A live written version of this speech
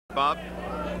Bob.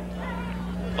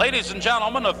 Ladies and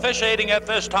gentlemen, officiating at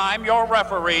this time, your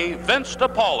referee, Vince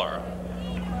DePauler.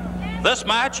 This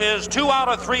match is 2 out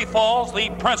of 3 falls, the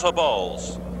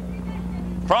principals.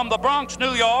 From the Bronx,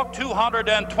 New York,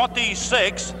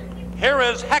 226, here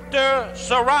is Hector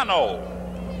Serrano.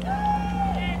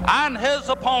 And his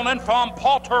opponent from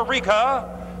Puerto Rico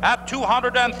at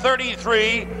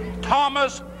 233,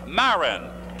 TOMAS MARIN.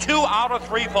 2 out of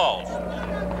 3 falls.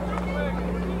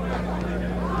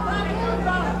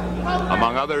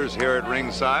 Among others here at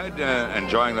ringside,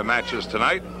 enjoying the matches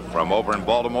tonight, from over in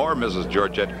Baltimore, Mrs.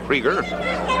 Georgette Krieger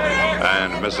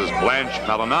and Mrs. Blanche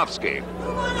Malinowski.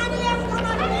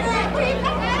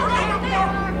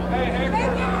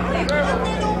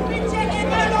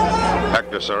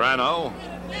 Hector Serrano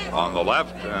on the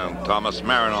left and TOMAS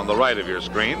MARIN on the right of your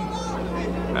screen,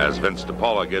 as Vince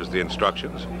DePauler gives the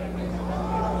instructions.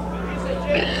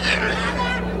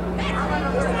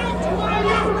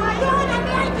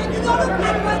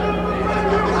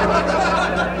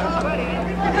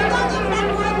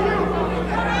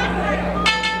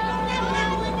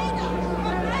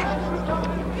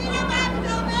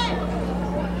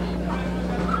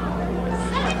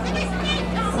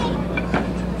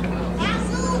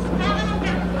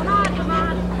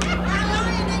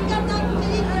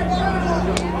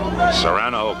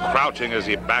 Serrano crouching as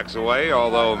he backs away,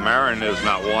 although MARIN is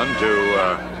not one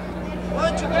to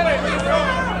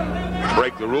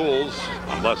break the rules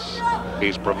unless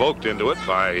he's provoked into it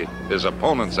by his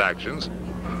opponent's actions.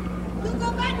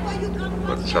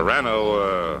 But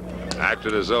Serrano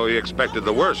acted as though he expected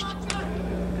the worst.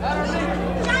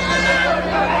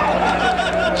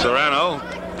 Serrano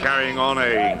carrying on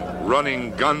a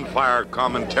running gunfire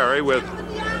commentary with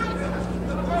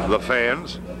the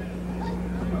fans.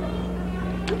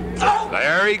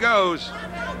 There he goes.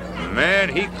 Man,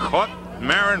 he caught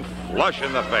MARIN flush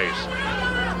in the face.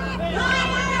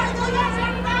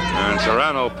 And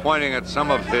Serrano pointing at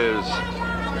some of his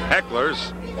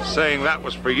hecklers, saying that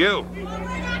was for you.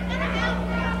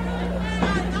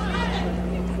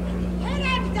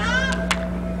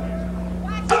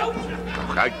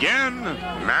 Again,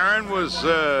 MARIN was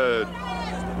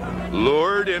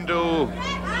lured into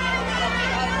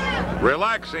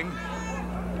relaxing.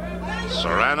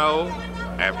 Serrano,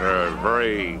 after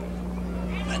very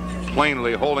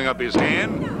plainly holding up his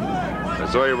hand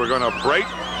as though he were going to break,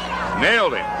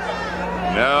 nailed him.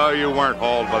 No, you weren't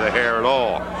hauled by the hair at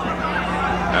all.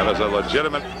 That was a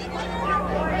legitimate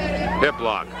hip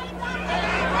lock.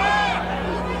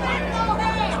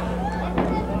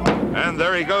 And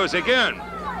there he goes again.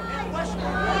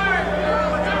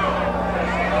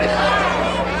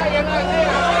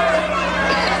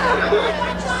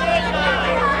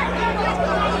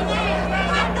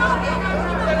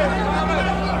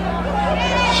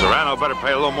 Serrano better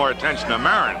pay a little more attention to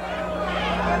MARIN.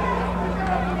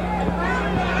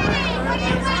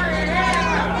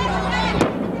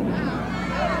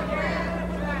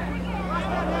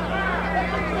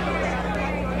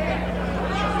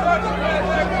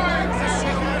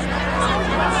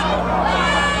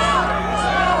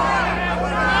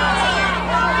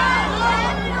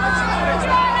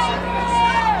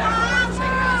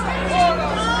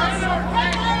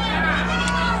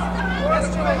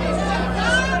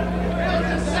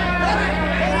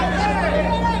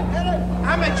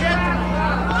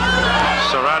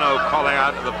 Calling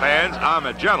out to the fans, I'm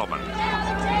a gentleman.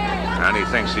 And he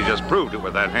thinks he just proved it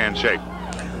with that handshake.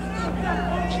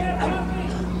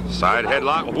 Side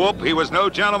headlock. Whoop, he was no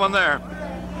gentleman there.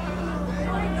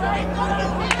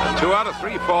 A 2 out of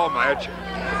 3 fall match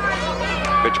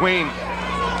between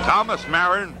TOMAS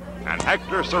MARIN and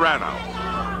Hector Serrano.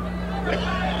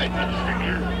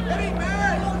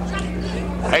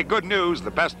 Hey, good news,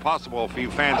 the best possible for you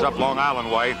fans up Long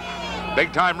Island way.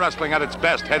 Big time wrestling at its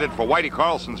best, headed for Whitey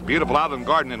Carlson's beautiful Island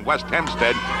Garden in West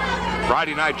Hempstead,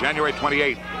 Friday night, January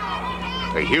 28th.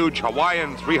 The huge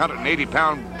Hawaiian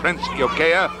 380-pound Prince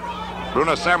Yokeya,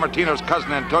 Bruno Sammartino's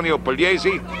cousin Antonio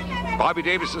Pugliese, Bobby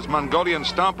Davis's Mongolian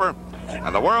Stomper,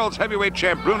 and the world's heavyweight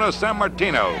champ Bruno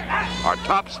Sammartino are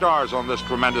top stars on this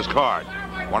tremendous card.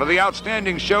 One of the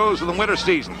outstanding shows of the winter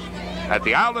season at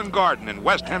the Island Garden in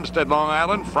West Hempstead, Long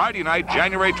Island, Friday night,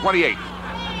 January 28th.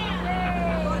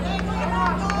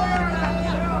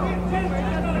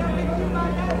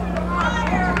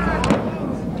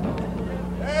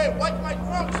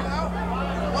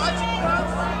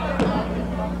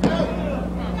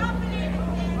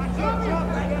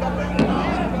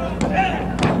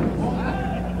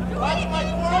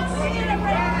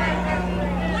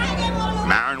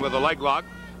 MARIN with a leg lock.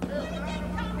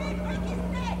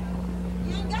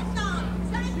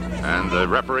 And the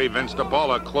referee, Vince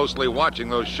DePaula, closely watching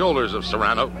those shoulders of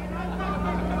Serrano.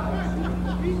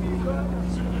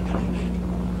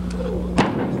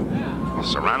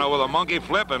 Serrano with a monkey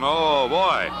flip, and oh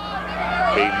boy,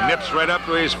 he nips right up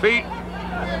to his feet.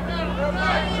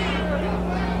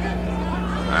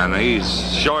 And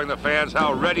he's showing the fans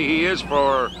how ready he is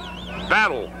for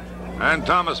battle. And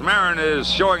Thomas Marin is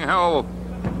showing how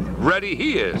ready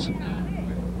he is.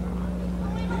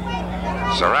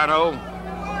 Serrano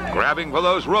grabbing for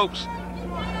those ropes.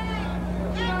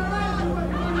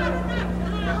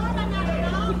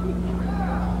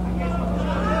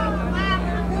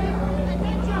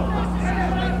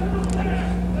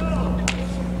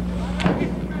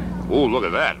 Ooh, look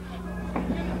at that.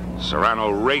 Serrano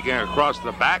raking across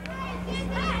the back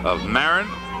of Marin.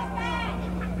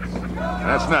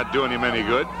 That's not doing him any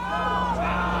good.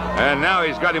 And now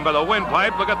he's got him by the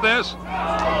windpipe. Look at this.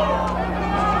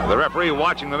 The referee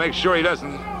watching to make sure he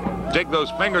doesn't dig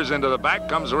those fingers into the back.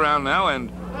 Comes around now and...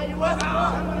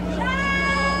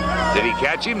 Did he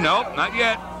catch him? Nope, not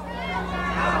yet.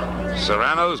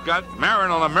 Serrano's got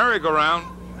Marin on a merry-go-round.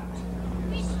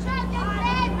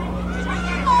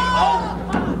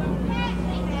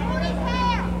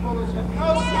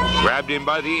 Grabbed him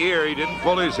by the ear. He didn't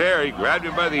pull his hair. He grabbed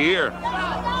him by the ear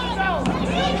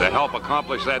to help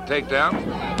accomplish that takedown.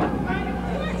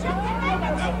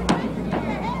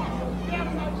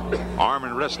 Arm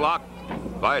and wrist lock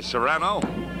by Serrano.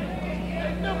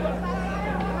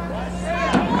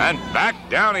 And back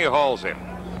down he hauls him.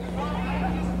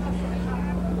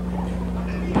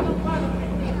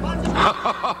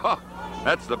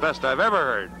 That's the best I've ever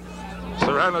heard.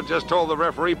 Serrano just told the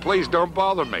referee, please don't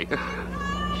bother me.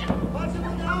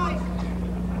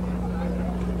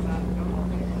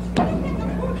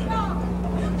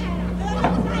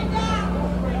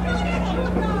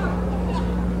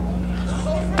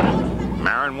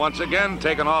 Marin once again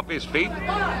taken off his feet.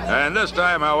 And this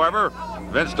time, however,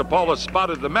 Vince DePaula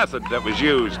spotted the method that was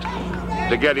used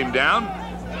to get him down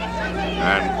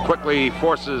and quickly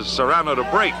forces Serrano to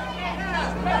break.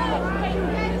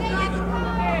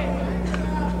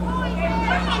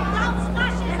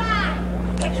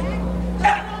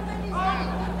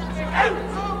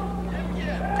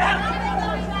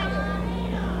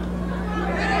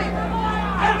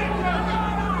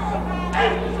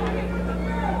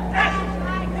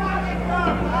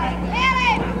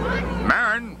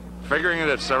 Marin, figuring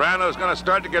that Serrano's going to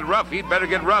start to get rough, he'd better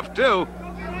get rough too.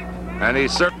 And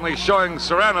he's certainly showing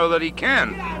Serrano that he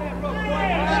can.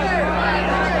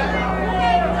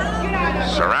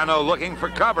 Serrano looking for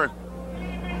cover.